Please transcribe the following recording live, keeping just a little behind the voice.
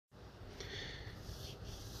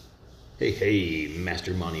Hey,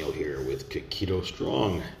 Master Manio here with Keto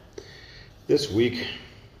Strong. This week,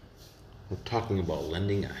 we're talking about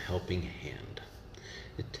lending a helping hand.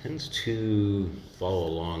 It tends to follow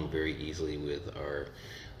along very easily with our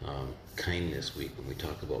kindness week when we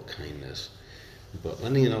talk about kindness. But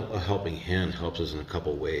lending a helping hand helps us in a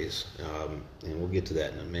couple ways, and we'll get to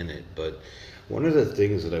that in a minute. But one of the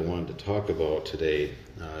things that I wanted to talk about today,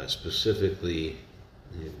 specifically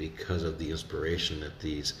because of the inspiration that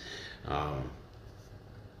these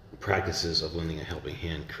practices of lending a helping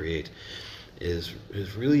hand create, is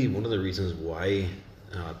really one of the reasons why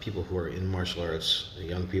people who are in martial arts,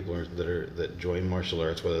 young people that join martial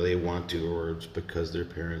arts, whether they want to or it's because their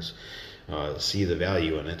parents see the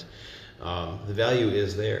value in it. The value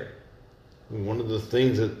is there. One of the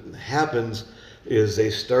things that happens is they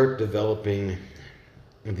start developing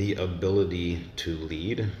the ability to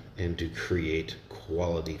lead and to create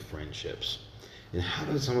quality friendships. And how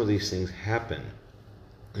do some of these things happen?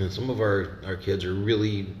 And some of our kids are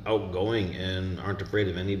really outgoing and aren't afraid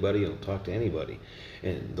of anybody and talk to anybody.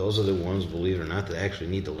 And those are the ones, believe it or not, that actually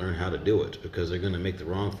need to learn how to do it, because they're going to make the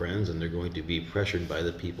wrong friends and they're going to be pressured by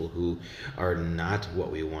the people who are not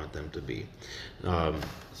what we want them to be. What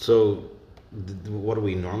do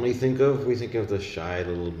we normally think of? We think of the shy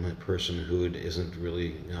little person who isn't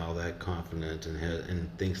really all that confident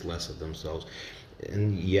and thinks less of themselves.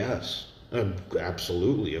 And yes,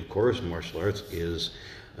 absolutely, of course, martial arts is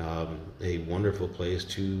a wonderful place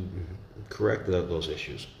to correct those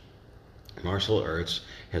issues. Martial arts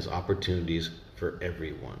has opportunities for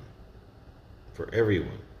everyone. For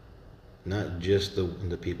everyone. Not just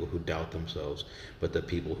the people who doubt themselves, but the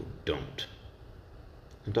people who don't.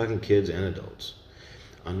 I'm talking kids and adults.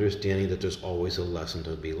 Understanding that there's always a lesson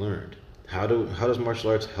to be learned. How does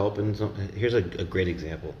martial arts help? Here's a great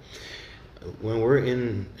example. When we're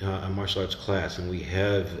in a martial arts class and we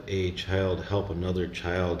have a child help another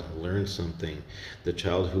child learn something, the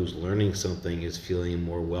child who's learning something is feeling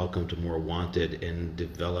more welcomed, more wanted, and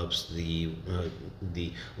develops the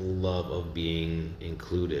love of being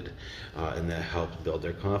included, and that helps build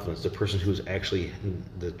their confidence. The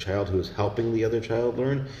child who is helping the other child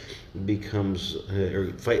learn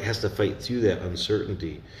has to fight through that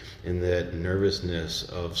uncertainty and that nervousness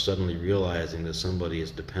of suddenly realizing that somebody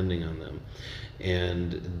is depending on them.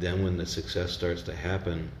 And then when the success starts to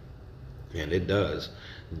happen, and it does,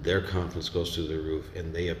 their confidence goes through the roof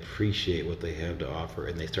and they appreciate what they have to offer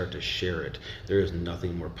and they start to share it. There is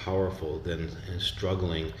nothing more powerful than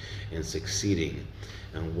struggling and succeeding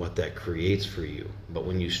and what that creates for you. But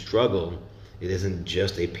when you struggle, it isn't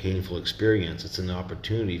just a painful experience. It's an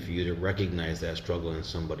opportunity for you to recognize that struggle in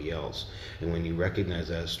somebody else. And when you recognize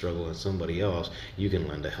that struggle in somebody else, you can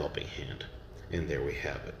lend a helping hand. And there we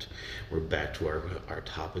have it. We're back to our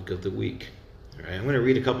topic of the week. All right, I'm going to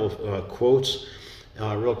read a couple of quotes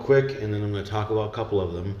real quick, and then I'm going to talk about a couple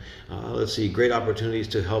of them. Let's see. Great opportunities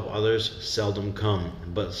to help others seldom come,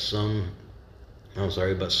 but small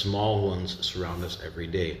ones surround us every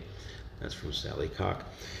day. That's from Sally Cock.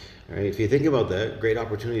 All right, if you think about that, great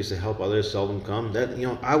opportunities to help others seldom come.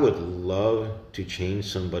 I would love to change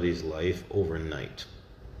somebody's life overnight.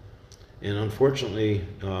 And unfortunately,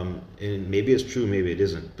 and maybe it's true, maybe it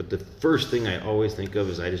isn't, but the first thing I always think of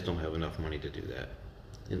is I just don't have enough money to do that.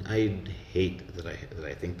 And I hate that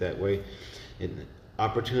I think that way. And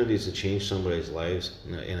opportunities to change somebody's lives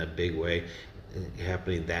in a big way,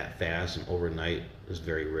 happening that fast and overnight, is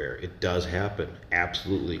very rare. It does happen,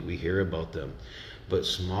 absolutely. We hear about them. But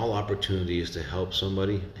small opportunities to help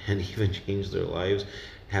somebody and even change their lives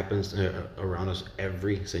happens around us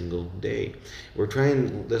every single day. We're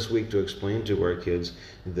trying this week to explain to our kids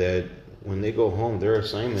that when they go home, their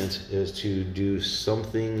assignment is to do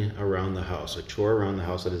something around the house, a chore around the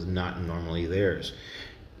house that is not normally theirs.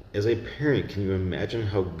 As a parent, can you imagine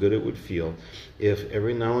how good it would feel if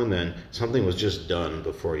every now and then something was just done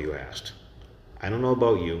before you asked? I don't know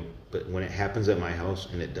about you, but when it happens at my house,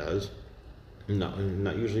 and it does, not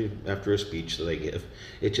usually after a speech that I give,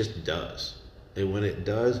 it just does. And when it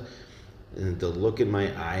does, the look in my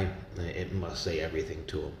eye, it must say everything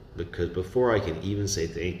to them. Because before I can even say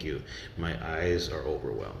thank you, my eyes are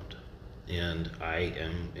overwhelmed. And I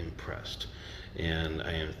am impressed. And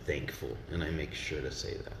I am thankful. And I make sure to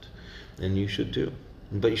say that. And you should too.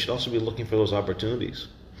 But you should also be looking for those opportunities.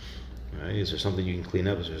 Right? Is there something you can clean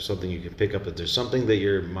up? Is there something you can pick up? If there's something that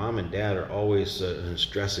your mom and dad are always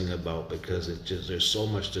stressing about because there's so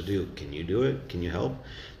much to do, can you do it? Can you help?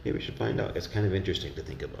 Maybe we should find out. It's kind of interesting to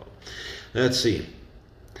think about. Let's see.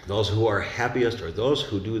 Those who are happiest are those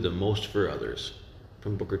who do the most for others.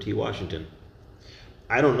 From Booker T. Washington.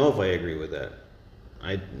 I don't know if I agree with that.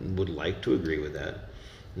 I would like to agree with that.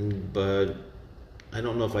 but I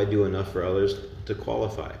don't know if I do enough for others to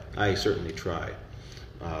qualify. I certainly try.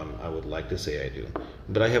 I would like to say I do,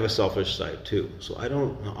 but I have a selfish side too. So I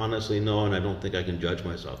don't honestly know, and I don't think I can judge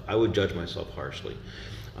myself. I would judge myself harshly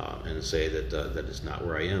and say that is not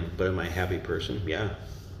where I am. But am I a happy person? Yeah.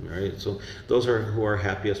 All right. So those are who are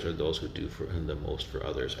happiest are those who do for the most for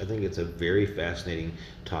others. I think it's a very fascinating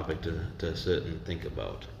topic to sit and think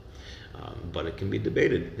about. But it can be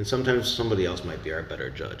debated, and sometimes somebody else might be our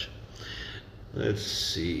better judge. Let's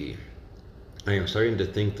see. I am starting to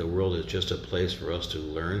think the world is just a place for us to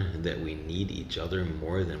learn that we need each other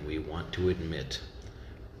more than we want to admit.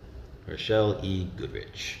 Rochelle E.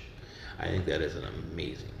 Goodrich. I think that is an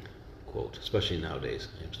amazing quote, especially nowadays.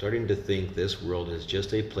 I'm starting to think this world is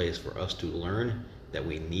just a place for us to learn that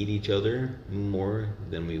we need each other more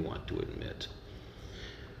than we want to admit.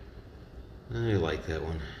 I like that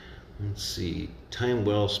one. Let's see. Time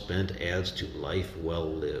well spent adds to life well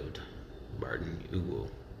lived. Martin Hugo.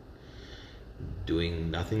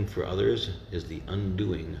 Doing nothing for others is the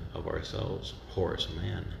undoing of ourselves. Horace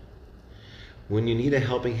Mann. When you need a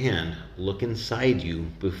helping hand, look inside you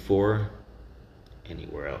before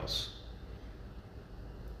anywhere else.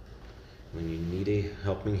 When you need a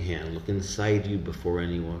helping hand, look inside you before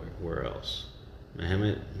anywhere else.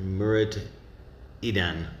 Mohammed Murat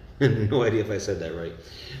Idan. No idea if I said that right.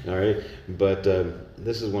 All right, but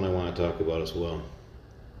this is one I want to talk about as well.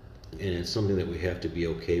 And it's something that we have to be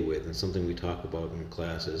okay with, and something we talk about in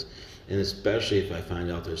classes. And especially if I find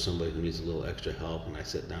out there's somebody who needs a little extra help and I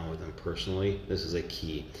sit down with them personally, this is a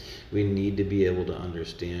key. We need to be able to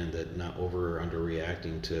understand that not over or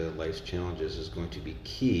underreacting to life's challenges is going to be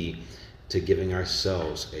key to giving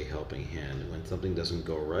ourselves a helping hand. When something doesn't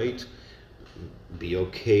go right, be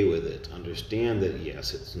okay with it. Understand that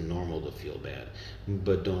yes, it's normal to feel bad,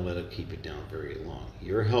 but don't let it keep you down very long.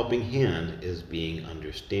 Your helping hand is being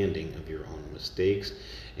understanding of your own mistakes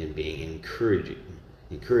and being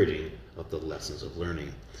encouraging of the lessons of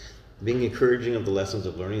learning. Being encouraging of the lessons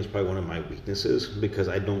of learning is probably one of my weaknesses, because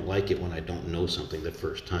I don't like it when I don't know something the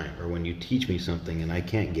first time, or when you teach me something and I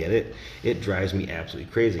can't get it. It drives me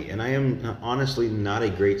absolutely crazy. And I am honestly not a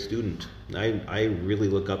great student. I really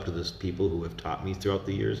look up to these people who have taught me throughout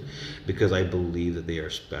the years, because I believe that they are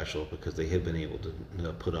special, because they have been able to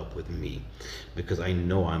put up with me, because I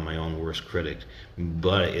know I'm my own worst critic,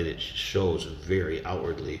 but it shows very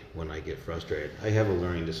outwardly when I get frustrated. I have a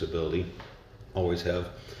learning disability, always have.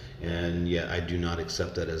 And yet I do not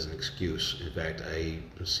accept that as an excuse. In fact, I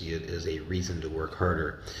see it as a reason to work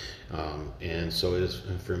harder. And so it is,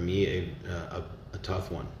 for me, a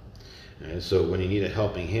tough one. And so when you need a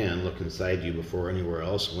helping hand, look inside you before anywhere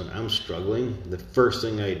else. When I'm struggling, the first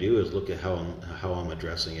thing I do is look at how I'm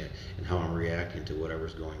addressing it and how I'm reacting to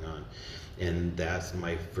whatever's going on. And that's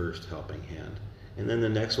my first helping hand. And then the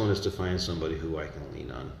next one is to find somebody who I can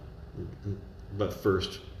lean on. But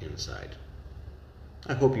first, inside.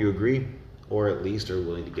 I hope you agree, or at least are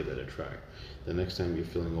willing to give that a try. The next time you're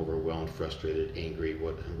feeling overwhelmed, frustrated, angry,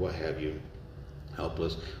 what have you,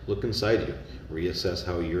 helpless, look inside you. Reassess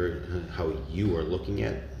how you are looking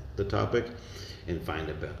at the topic, and find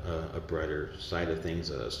a brighter side of things,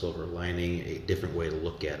 a silver lining, a different way to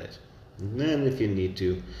look at it. And then, if you need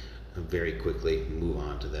to, very quickly move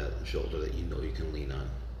on to that shoulder that you know you can lean on.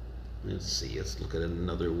 Let's see. Let's look at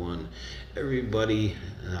another one. Everybody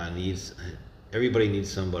needs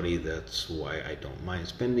somebody. That's why I don't mind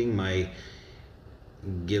spending my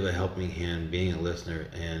give a helping hand, being a listener,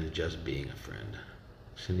 and just being a friend.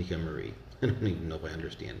 Shanika Marie. I don't even know if I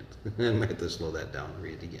understand it. I might have to slow that down and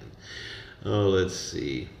read it again. Oh, let's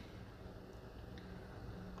see.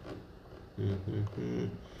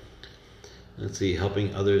 Let's see.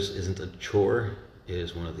 Helping others isn't a chore. It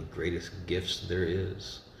is one of the greatest gifts there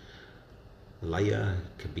is. Laya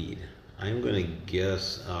Kabid. I'm going to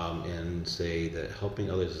guess and say that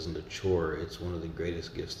helping others isn't a chore. It's one of the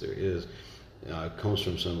greatest gifts there is. It comes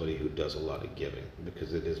from somebody who does a lot of giving,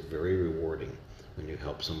 because it is very rewarding when you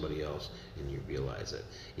help somebody else and you realize it.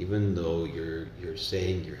 Even though you're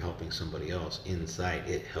saying you're helping somebody else, inside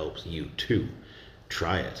it helps you too.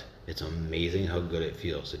 Try it. It's amazing how good it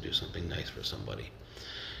feels to do something nice for somebody.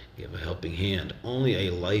 Give a helping hand. Only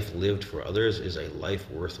a life lived for others is a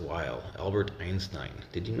life worthwhile. Albert Einstein.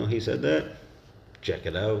 Did you know he said that? Check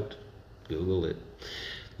it out. Google it.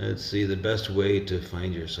 Let's see. The best way to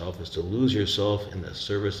find yourself is to lose yourself in the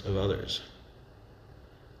service of others.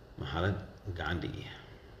 Mahatma Gandhi.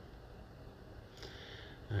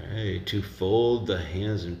 All right. To fold the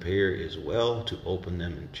hands in prayer is well. To open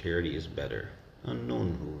them in charity is better.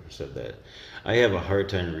 Unknown who said that. I have a hard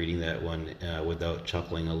time reading that one without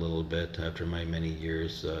chuckling a little bit after my many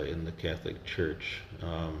years in the Catholic Church,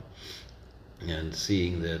 and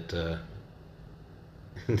seeing that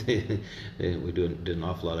we did an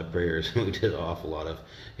awful lot of prayers. We did an awful lot of,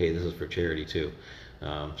 hey, this is for charity too.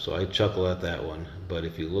 So I chuckle at that one. But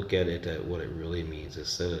if you look at it at what it really means,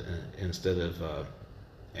 instead of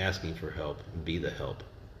asking for help, be the help.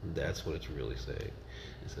 That's what it's really saying.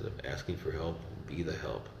 Instead of asking for help, be the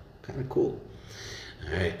help. Kind of cool.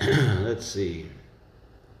 All right, let's see.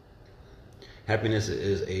 Happiness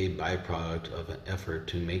is a byproduct of an effort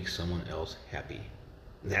to make someone else happy.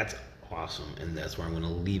 That's awesome, and that's where I'm going to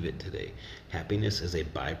leave it today. Happiness is a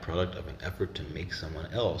byproduct of an effort to make someone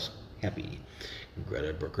else happy.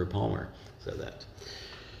 Greta Brooker Palmer said that.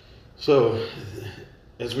 So,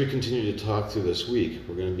 as we continue to talk through this week,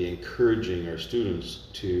 we're going to be encouraging our students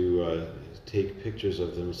to take pictures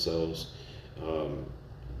of themselves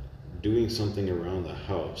doing something around the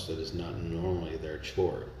house that is not normally their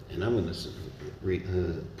chore. And I'm going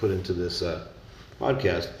to put into this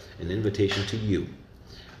podcast an invitation to you.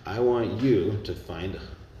 I want you to find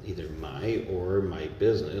either my or my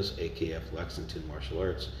business, AKF Lexington Martial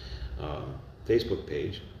Arts, Facebook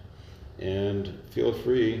page, and feel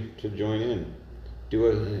free to join in. Do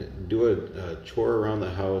a chore around the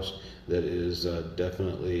house that is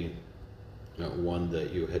definitely one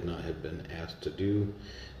that you had not have been asked to do,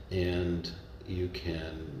 and you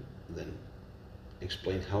can then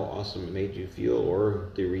explain how awesome it made you feel or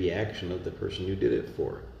the reaction of the person you did it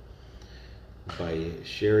for. By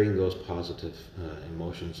sharing those positive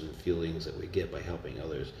emotions and feelings that we get by helping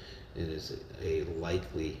others, it is a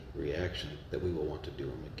likely reaction that we will want to do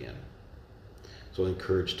them again. So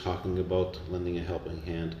encourage talking about lending a helping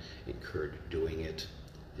hand, encourage doing it,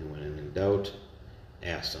 and when in doubt,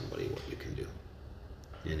 ask somebody what you can do.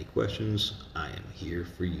 Any questions? I am here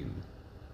for you.